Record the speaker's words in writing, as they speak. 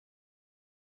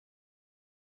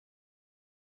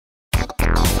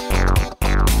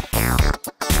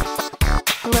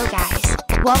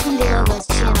Welcome to Logo's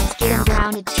channel's Get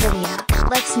Ungrounded Trivia.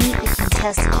 Let's meet the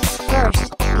contestants.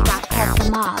 First, we got Pet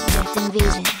the Mob with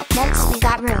Invasion. Next we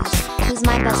got Rose, who's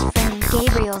my best friend and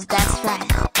Gabriel's best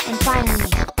friend. And finally,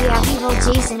 we have Evil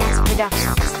Jason S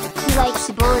Productions. He likes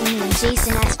to bully me in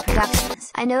Jason S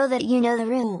Productions. I know that you know the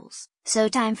rules. So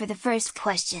time for the first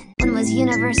question. When was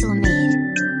Universal made?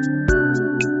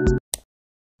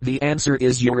 The answer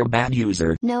is you're a bad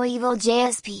user. No, Evil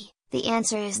JSP. The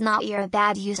answer is not you're a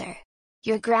bad user.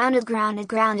 You're grounded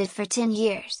for 10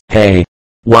 years. Hey!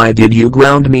 Why did you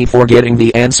ground me for getting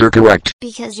the answer correct?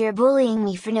 Because you're bullying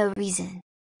me for no reason.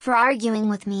 For arguing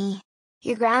with me.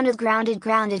 You're grounded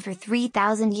for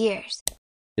 3,000 years.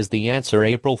 Is the answer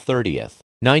April 30th,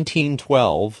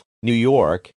 1912, New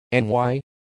York, NY?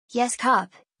 Yes,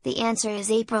 Cop. The answer is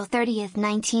April 30th,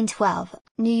 1912,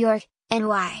 New York,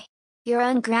 NY. You're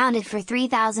ungrounded for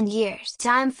 3,000 years.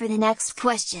 Time for the next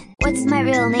question. What's my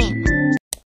real name?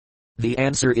 The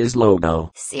answer is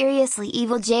Logo. Seriously,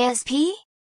 Evil JSP?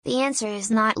 The answer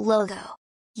is not Logo.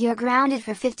 You're grounded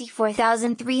for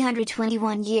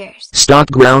 54,321 years. Stop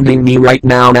grounding me right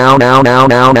now.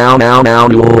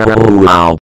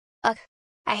 Ugh.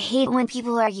 I hate when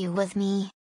people argue with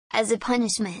me. As a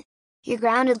punishment, you're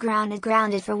grounded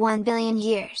for 1 billion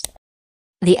years.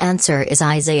 The answer is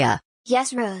Isaiah.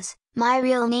 Yes, Rose, my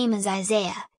real name is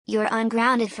Isaiah. You're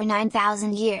ungrounded for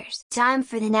 9,000 years. Time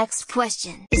for the next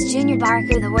question. Is Junior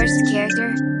Barker the worst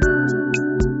character?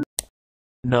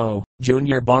 No,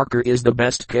 Junior Barker is the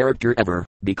best character ever,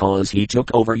 because he took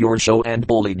over your show and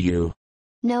bullied you.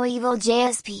 No, Evil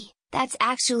JSP, that's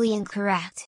actually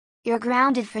incorrect. You're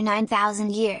grounded for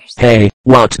 9,000 years. Hey,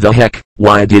 what the heck?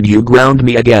 Why did you ground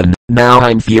me again? Now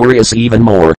I'm furious even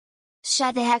more.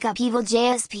 Shut the heck up, Evil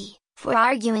JSP, for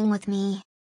arguing with me.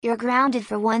 You're grounded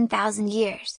for 1,000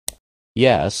 years.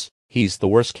 Yes, he's the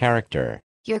worst character.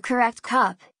 You're correct,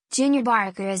 Cop. Junior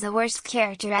Barker is the worst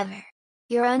character ever.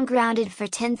 You're ungrounded for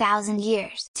 10,000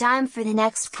 years. Time for the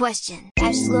next question.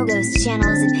 Ash Logo's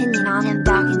channel's opinion on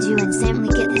M-Doc and you and Sam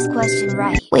get this question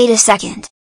right. Wait a second.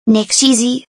 Nick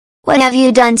Cheesy? What have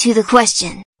you done to the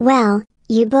question? Well,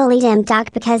 you bullied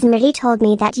M-Doc because Murray told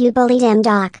me that you bullied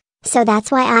M-Doc, so that's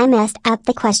why I messed up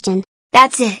the question.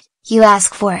 That's it, you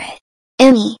ask for it.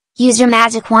 Emmy, use your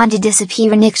magic wand to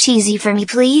disappear Nick Cheesy for me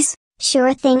please?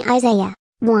 Sure thing, Isaiah.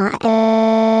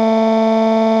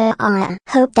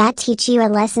 Hope that teach you a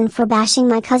lesson for bashing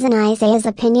my cousin Isaiah's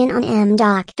opinion on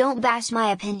M-Doc. Don't bash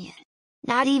my opinion.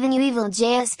 Not even you, Evil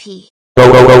JSP.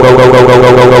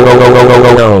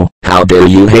 No, how dare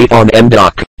you hate on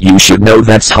M-Doc? You should know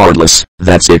that's heartless.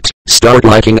 That's it. Start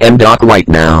liking M-Doc right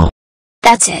now.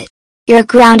 That's it. You're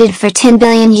grounded for 10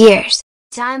 billion years.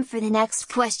 Time for the next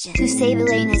question. To save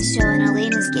Elena's show in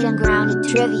Elena's Get Ungrounded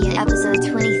Trivia episode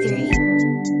 23.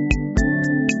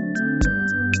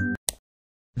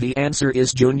 The answer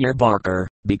is Junior Barker,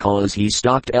 because he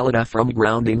stopped Elena from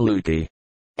grounding Lucy.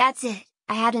 That's it.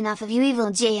 I had enough of you, Evil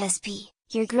JSP.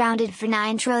 You're grounded for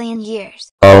 9 trillion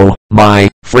years. Oh,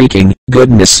 my freaking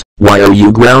goodness, why are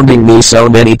you grounding me so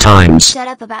many times? Shut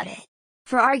up about it.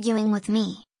 For arguing with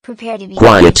me, prepare to be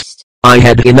quiet. punished. I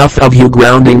had enough of you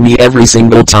grounding me every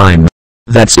single time.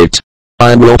 That's it.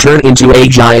 I will turn into a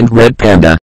giant red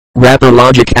panda. Rapper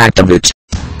logic activate.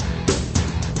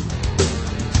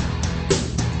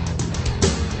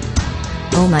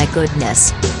 Oh my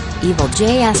goodness. Evil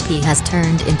JSP has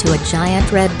turned into a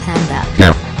giant red panda.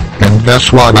 Yeah. And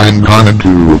that's what I'm gonna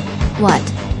do. What?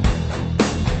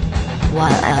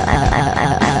 What?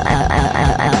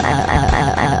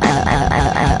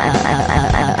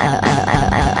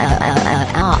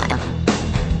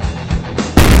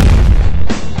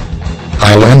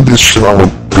 I'll end this show,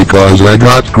 because I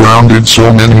got grounded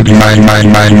so many times.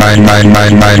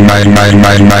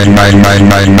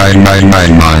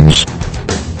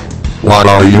 What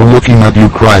are you looking at, you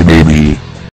crybaby?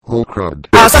 Oh crud.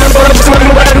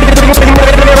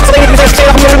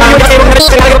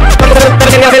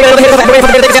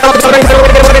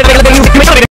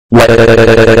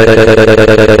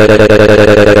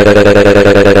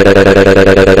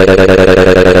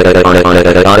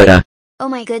 Oh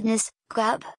my goodness,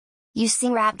 Glub. You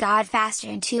sing Rap God faster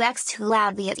and 2x too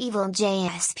loudly at Evil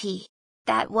JSP.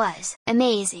 That was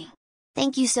amazing.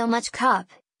 Thank you so much,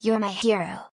 Cup. You're my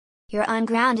hero. You're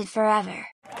ungrounded forever.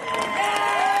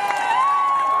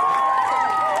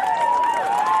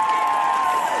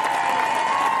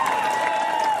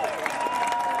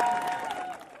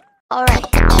 Alright,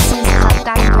 since Cup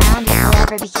got grounded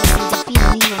forever because he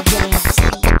defeated Evil JSP.